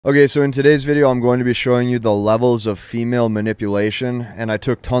Okay, so in today's video, I'm going to be showing you the levels of female manipulation, and I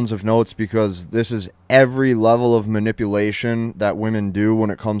took tons of notes because this is every level of manipulation that women do when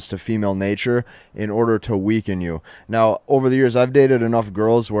it comes to female nature in order to weaken you. Now, over the years, I've dated enough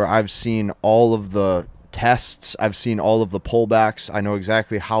girls where I've seen all of the tests, I've seen all of the pullbacks, I know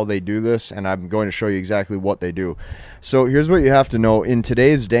exactly how they do this, and I'm going to show you exactly what they do. So here's what you have to know. In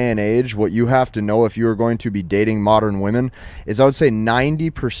today's day and age, what you have to know if you are going to be dating modern women is I would say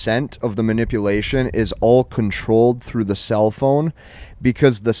 90% of the manipulation is all controlled through the cell phone,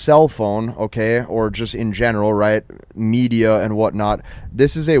 because the cell phone, okay, or just in general, right, media and whatnot,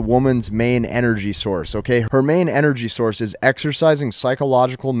 this is a woman's main energy source, okay? Her main energy source is exercising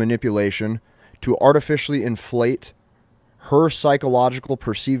psychological manipulation to artificially inflate her psychological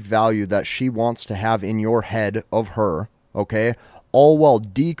perceived value that she wants to have in your head of her, okay? All while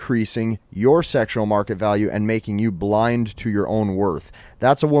decreasing your sexual market value and making you blind to your own worth.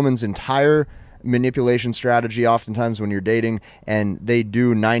 That's a woman's entire manipulation strategy oftentimes when you're dating, and they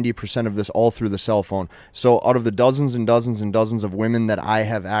do 90% of this all through the cell phone. So out of the dozens and dozens and dozens of women that I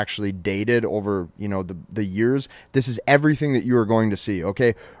have actually dated over, you know, the years, this is everything that you are going to see,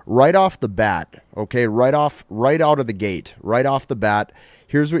 okay? Right off the bat, okay? Right out of the gate, right off the bat,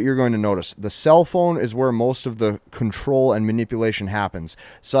 here's what you're going to notice. The cell phone is where most of the control and manipulation happens.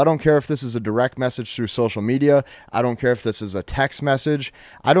 So I don't care if this is a direct message through social media. I don't care if this is a text message.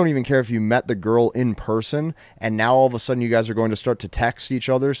 I don't even care if you met the girl in person and now all of a sudden you guys are going to start to text each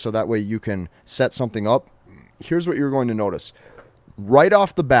other so that way you can set something up. Here's what you're going to notice. Right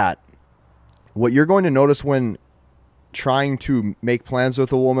off the bat, what you're going to notice when trying to make plans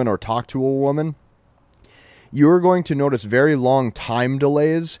with a woman or talk to a woman, you're going to notice very long time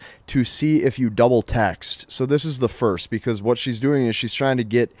delays to see if you double text. So this is the first, because what she's doing is she's trying to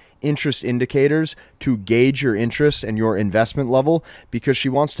get interest indicators to gauge your interest and your investment level, because she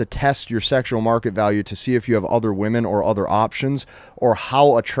wants to test your sexual market value to see if you have other women or other options or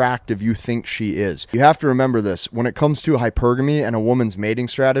how attractive you think she is. You have to remember this. When it comes to hypergamy and a woman's mating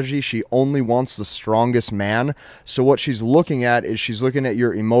strategy, she only wants the strongest man. So what she's looking at is she's looking at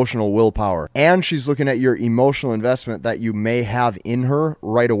your emotional willpower, and she's looking at your emotional investment that you may have in her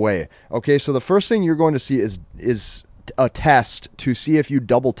right away. Okay, so the first thing you're going to see is a test to see if you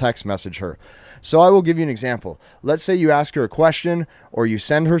double text message her. So I will give you an example. Let's say you ask her a question or you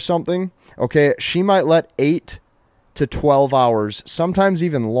send her something. Okay, she might let 8 to 12 hours, sometimes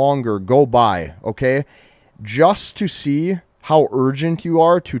even longer, go by, okay, just to see how urgent you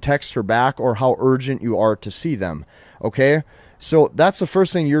are to text her back or how urgent you are to see them, okay? So that's the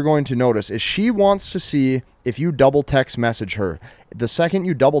first thing you're going to notice, is she wants to see if you double text message her. The second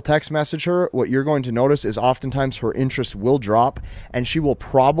you double text message her, what you're going to notice is oftentimes her interest will drop, and she will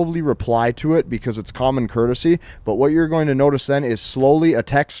probably reply to it because it's common courtesy. But what you're going to notice then is slowly a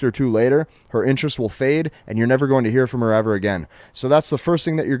text or two later, her interest will fade and you're never going to hear from her ever again. So that's the first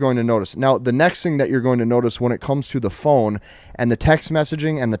thing that you're going to notice. Now, the next thing that you're going to notice when it comes to the phone and the text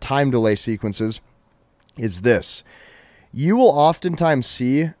messaging and the time delay sequences is this. You will oftentimes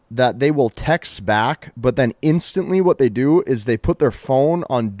see that they will text back, but then instantly what they do is they put their phone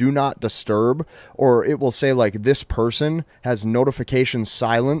on do not disturb, or it will say like, this person has notifications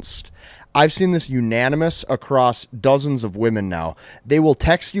silenced. I've seen this unanimous across dozens of women now. They will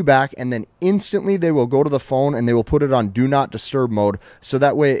text you back and then instantly they will go to the phone and they will put it on do not disturb mode. So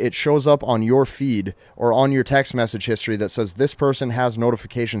that way it shows up on your feed or on your text message history that says this person has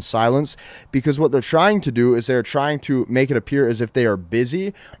notification silence, because what they're trying to do is they're trying to make it appear as if they are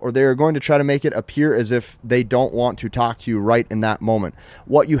busy, or they are going to try to make it appear as if they don't want to talk to you right in that moment.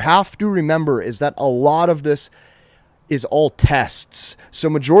 What you have to remember is that a lot of this is all tests. So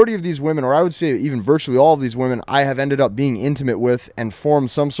majority of these women, or I would say even virtually all of these women, I have ended up being intimate with and formed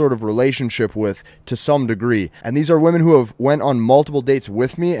some sort of relationship with to some degree. And these are women who have went on multiple dates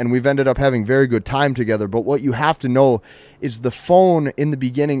with me and we've ended up having very good time together. But what you have to know is the phone in the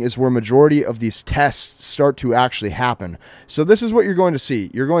beginning is where majority of these tests start to actually happen. So this is what you're going to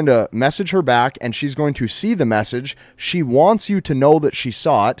see. You're going to message her back and she's going to see the message. She wants you to know that she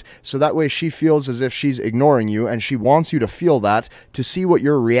saw it, so that way she feels as if she's ignoring you, and she wants you to feel that to see what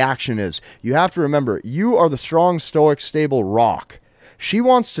your reaction is. You have to remember, you are the strong, stoic, stable rock. She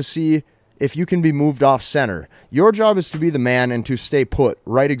wants to see if you can be moved off center. Your job is to be the man and to stay put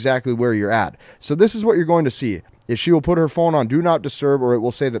right exactly where you're at. So this is what you're going to see. Is she will put her phone on do not disturb, or it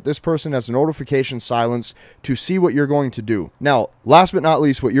will say that this person has notification silence to see what you're going to do. Now, last but not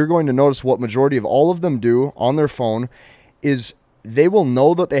least, what you're going to notice, what majority of all of them do on their phone, is they will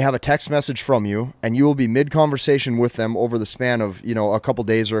know that they have a text message from you, and you will be mid-conversation with them over the span of, you know, a couple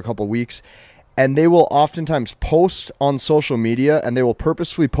days or a couple weeks, and they will oftentimes post on social media, and they will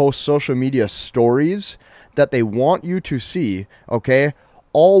purposefully post social media stories that they want you to see, okay,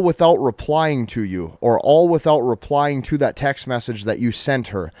 all without replying to you, or all without replying to that text message that you sent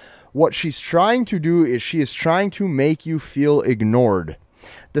her. What she's trying to do is she is trying to make you feel ignored.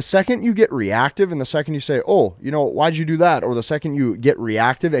 The second you get reactive, and the second you say, oh, you know, why'd you do that? Or the second you get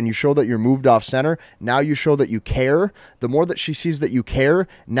reactive and you show that you're moved off center, now you show that you care. The more that she sees that you care,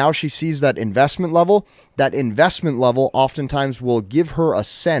 now she sees that investment level. That investment level oftentimes will give her a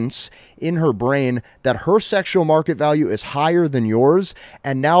sense in her brain that her sexual market value is higher than yours.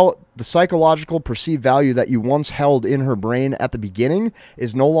 And now the psychological perceived value that you once held in her brain at the beginning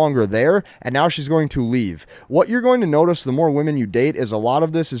is no longer there. And now she's going to leave. What you're going to notice the more women you date is a lot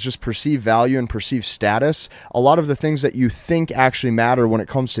of this is just perceived value and perceived status. A lot of the things that you think actually matter when it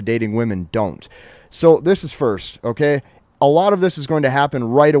comes to dating women don't. So this is first, okay? A lot of this is going to happen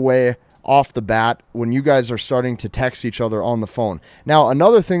right away off the bat when you guys are starting to text each other on the phone. Now,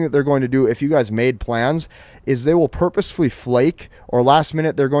 another thing that they're going to do if you guys made plans is they will purposefully flake, or last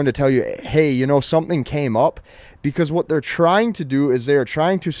minute they're going to tell you, hey, you know, something came up, because what they're trying to do is they are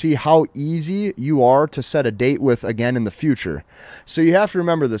trying to see how easy you are to set a date with again in the future. So you have to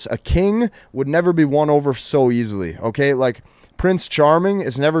remember this. A king would never be won over so easily, okay? Like, Prince Charming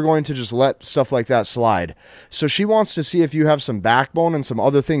is never going to just let stuff like that slide. So she wants to see if you have some backbone and some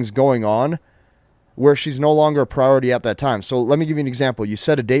other things going on where she's no longer a priority at that time. So let me give you an example. You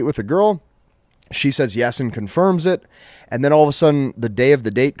set a date with a girl. She says yes and confirms it. And then all of a sudden, the day of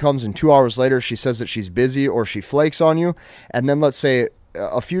the date comes, and 2 hours later, she says that she's busy or she flakes on you. And then let's say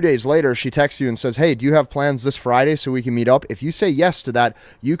a few days later, she texts you and says, hey, do you have plans this Friday so we can meet up? If you say yes to that,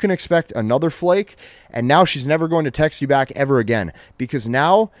 you can expect another flake. And now she's never going to text you back ever again, because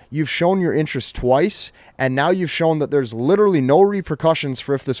now you've shown your interest twice. And now you've shown that there's literally no repercussions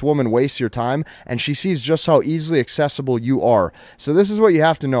for if this woman wastes your time, and she sees just how easily accessible you are. So this is what you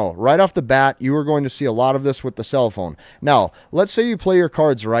have to know. Right off the bat, you are going to see a lot of this with the cell phone. Now, let's say you play your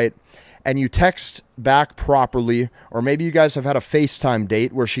cards right, and you text back properly, or maybe you guys have had a FaceTime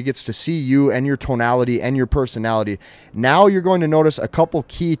date where she gets to see you and your tonality and your personality. Now you're going to notice a couple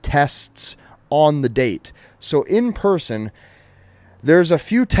key tests on the date. So in person, there's a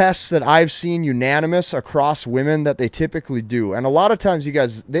few tests that I've seen unanimous across women that they typically do. And a lot of times you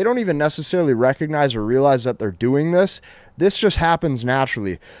guys, they don't even necessarily recognize or realize that they're doing this. This just happens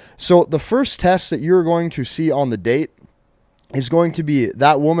naturally. So the first test that you're going to see on the date is going to be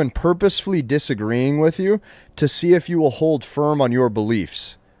that woman purposefully disagreeing with you to see if you will hold firm on your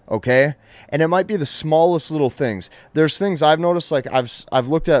beliefs, okay? And it might be the smallest little things. There's things I've noticed, like I've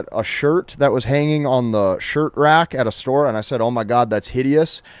looked at a shirt that was hanging on the shirt rack at a store, and I said, oh my God, that's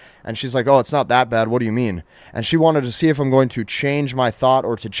hideous. And she's like, oh, it's not that bad. What do you mean? And she wanted to see if I'm going to change my thought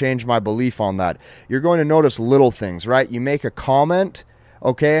or to change my belief on that. You're going to notice little things, right? You make a comment,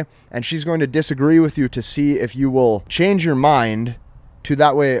 okay, and she's going to disagree with you to see if you will change your mind to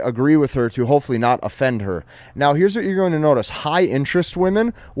that way agree with her to hopefully not offend her. Now, here's what you're going to notice. High interest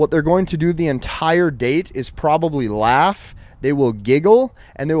women, what they're going to do the entire date is probably laugh, they will giggle,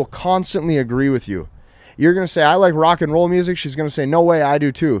 and they will constantly agree with you. You're going to say, I like rock and roll music. She's going to say, no way, I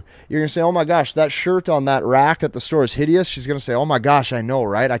do too. You're going to say, oh my gosh, that shirt on that rack at the store is hideous. She's going to say, oh my gosh, I know,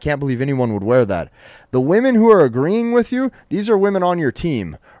 right? I can't believe anyone would wear that. The women who are agreeing with you, these are women on your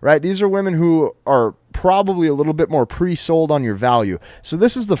team, right? These are women who are probably a little bit more pre-sold on your value. So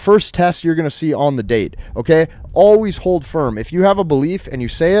this is the first test you're going to see on the date, okay? Always hold firm. If you have a belief and you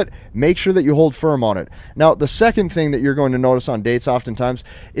say it, make sure that you hold firm on it. Now, the second thing that you're going to notice on dates oftentimes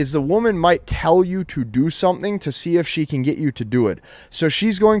is the woman might tell you to do something to see if she can get you to do it. So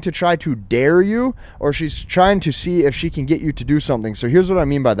she's going to try to dare you, or she's trying to see if she can get you to do something. So here's what I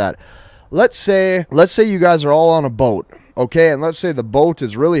mean by that. Let's say you guys are all on a boat, okay? And let's say the boat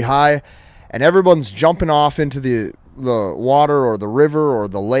is really high, and everyone's jumping off into the water or the river or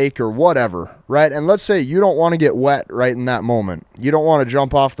the lake or whatever, right? And let's say you don't want to get wet right in that moment. You don't want to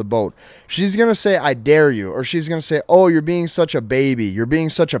jump off the boat. She's going to say, I dare you. Or she's going to say, oh, you're being such a baby. You're being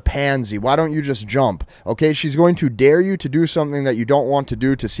such a pansy. Why don't you just jump? Okay, she's going to dare you to do something that you don't want to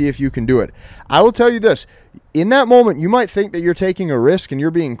do to see if you can do it. I will tell you this. In that moment, you might think that you're taking a risk and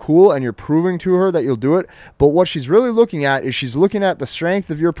you're being cool and you're proving to her that you'll do it. But what she's really looking at is she's looking at the strength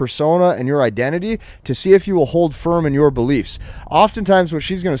of your persona and your identity to see if you will hold firm in your beliefs. Oftentimes what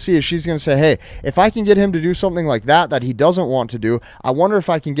she's going to see is she's going to say, hey, if I can get him to do something like that he doesn't want to do, I wonder if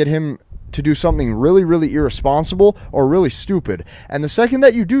I can get him to do something really, really irresponsible or really stupid. And the second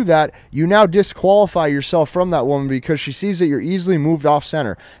that you do that, you now disqualify yourself from that woman because she sees that you're easily moved off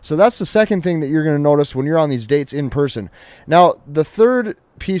center. So that's the second thing that you're going to notice when you're on these dates in person. Now, the third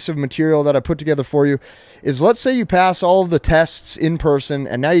piece of material that I put together for you is, let's say you pass all of the tests in person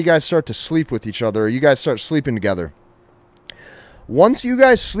and now you guys start to sleep with each other, or you guys start sleeping together. Once you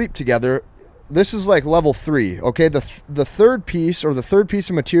guys sleep together, this is like level 3, okay? The third piece, or the third piece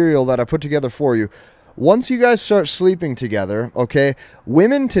of material that I put together for you, once you guys start sleeping together, okay,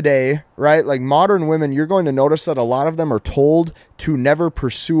 women today, right, like modern women, you're going to notice that a lot of them are told to never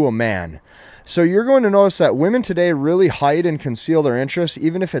pursue a man. So you're going to notice that women today really hide and conceal their interests,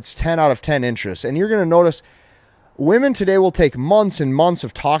 even if it's 10 out of 10 interests. And you're going to notice women today will take months and months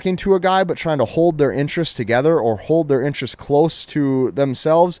of talking to a guy, but trying to hold their interests together or hold their interests close to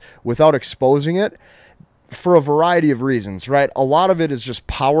themselves without exposing it, for a variety of reasons, right? A lot of it is just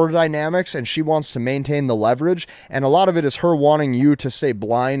power dynamics, and she wants to maintain the leverage. And a lot of it is her wanting you to stay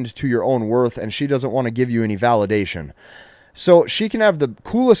blind to your own worth, and she doesn't want to give you any validation. So she can have the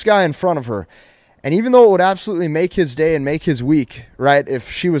coolest guy in front of her, and even though it would absolutely make his day and make his week, right,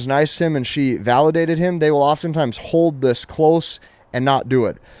 if she was nice to him and she validated him, they will oftentimes hold this close and not do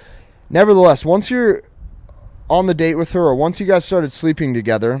it. Nevertheless, once you're on the date with her, or once you guys started sleeping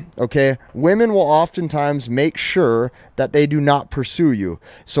together, okay, women will oftentimes make sure that they do not pursue you.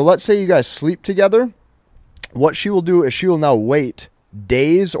 So let's say you guys sleep together. What she will do is she will now wait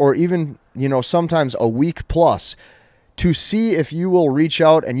days, or even, you know, sometimes a week plus, to see if you will reach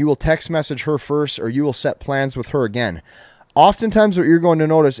out and you will text message her first, or you will set plans with her again. Oftentimes what you're going to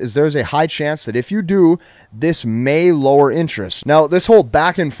notice is there's a high chance that if you do, this may lower interest. Now, this whole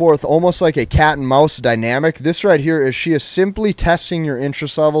back and forth, almost like a cat and mouse dynamic, this right here is she is simply testing your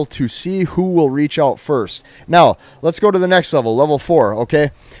interest level to see who will reach out first. Now, let's go to the next level, level 4,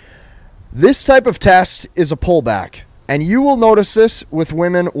 okay? This type of test is a pullback. And you will notice this with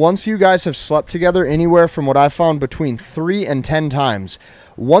women once you guys have slept together anywhere from what I found between 3 and 10 times.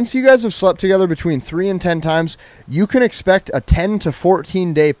 Once you guys have slept together between 3 and 10 times, you can expect a 10 to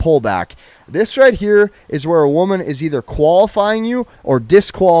 14 day pullback. This right here is where a woman is either qualifying you or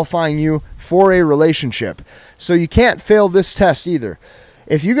disqualifying you for a relationship. So you can't fail this test either.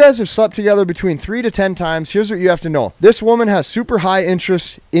 If you guys have slept together between 3 to 10 times, here's what you have to know. This woman has super high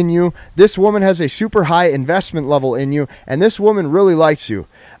interest in you. This woman has a super high investment level in you. And this woman really likes you.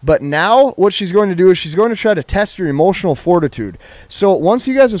 But now what she's going to do is she's going to try to test your emotional fortitude. So once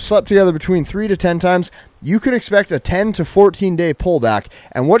you guys have slept together between 3 to 10 times, you can expect a 10 to 14 day pullback.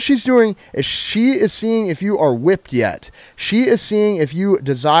 And what she's doing is she is seeing if you are whipped yet. She is seeing if you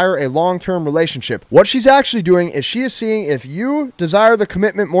desire a long-term relationship. What she's actually doing is she is seeing if you desire the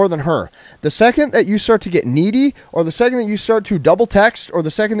commitment more than her. The second that you start to get needy, or the second that you start to double text, or the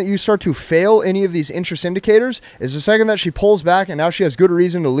second that you start to fail any of these interest indicators, is the second that she pulls back, and now she has good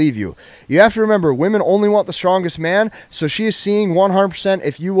reason to leave you. You have to remember, women only want the strongest man, so she is seeing 100%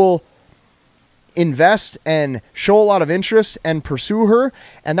 if you will invest and show a lot of interest and pursue her,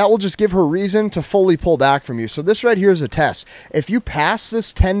 and that will just give her reason to fully pull back from you. So this right here is a test. If you pass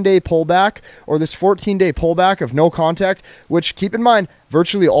this 10-day pullback or this 14-day pullback of no contact, which, keep in mind,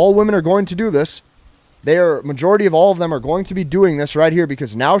 virtually all women are going to do this. Majority of all of them are going to be doing this right here,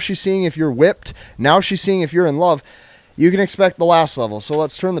 because now she's seeing if you're whipped. Now she's seeing if you're in love. You can expect the last level. So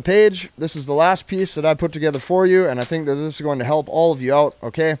let's turn the page. This is the last piece that I put together for you, and I think that this is going to help all of you out,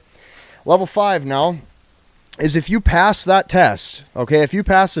 okay? Level 5 now is if you pass that test, okay? If you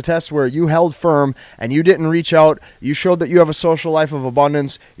pass the test where you held firm and you didn't reach out, you showed that you have a social life of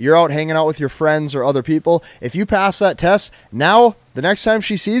abundance, you're out hanging out with your friends or other people. If you pass that test, now the next time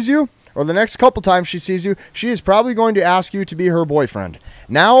she sees you, or the next couple times she sees you, she is probably going to ask you to be her boyfriend.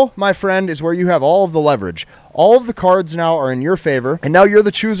 Now, my friend, is where you have all of the leverage. All of the cards now are in your favor, and now you're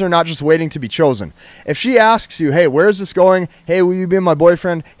the chooser, not just waiting to be chosen. If she asks you, hey, where's this going? Hey, will you be my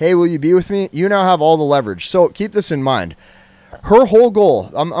boyfriend? Hey, will you be with me? You now have all the leverage. So keep this in mind. Her whole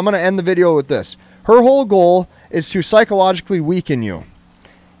goal, I'm going to end the video with this. Her whole goal is to psychologically weaken you.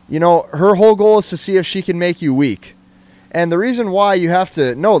 You know, her whole goal is to see if she can make you weak. And the reason why you have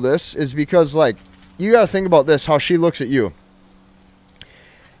to know this is because, like, you got to think about this, how she looks at you.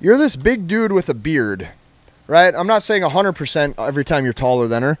 You're this big dude with a beard, right? I'm not saying 100% every time you're taller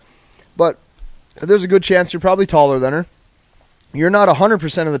than her, but there's a good chance you're probably taller than her. You're not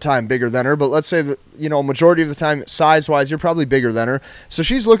 100% of the time bigger than her, but let's say that, you know, majority of the time, size-wise, you're probably bigger than her. So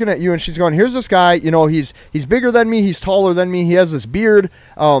she's looking at you and she's going, here's this guy, you know, he's bigger than me, he's taller than me, he has this beard.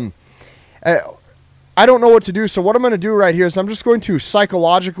 I don't know what to do, so what I'm going to do right here is I'm just going to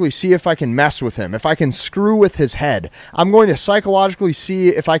psychologically see if I can mess with him, if I can screw with his head. I'm going to psychologically see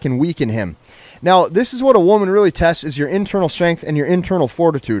if I can weaken him. Now, this is what a woman really tests, is your internal strength and your internal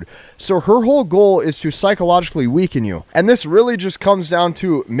fortitude. So her whole goal is to psychologically weaken you. And this really just comes down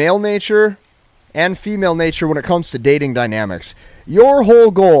to male nature and female nature when it comes to dating dynamics. Your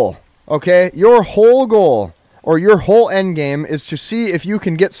whole goal, okay, your whole goal or your whole end game is to see if you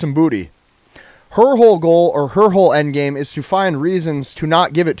can get some booty. Her whole goal or her whole end game is to find reasons to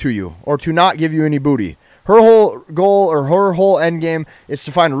not give it to you or to not give you any booty. Her whole goal or her whole end game is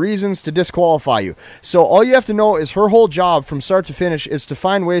to find reasons to disqualify you. So all you have to know is her whole job from start to finish is to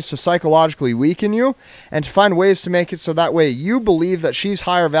find ways to psychologically weaken you and to find ways to make it so that way you believe that she's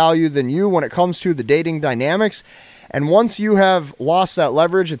higher value than you when it comes to the dating dynamics. And once you have lost that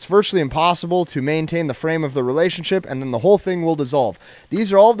leverage, it's virtually impossible to maintain the frame of the relationship, and then the whole thing will dissolve.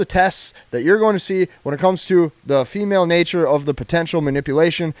 These are all the tests that you're going to see when it comes to the female nature of the potential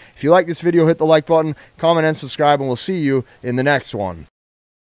manipulation. If you like this video, hit the like button, comment, and subscribe, and we'll see you in the next one.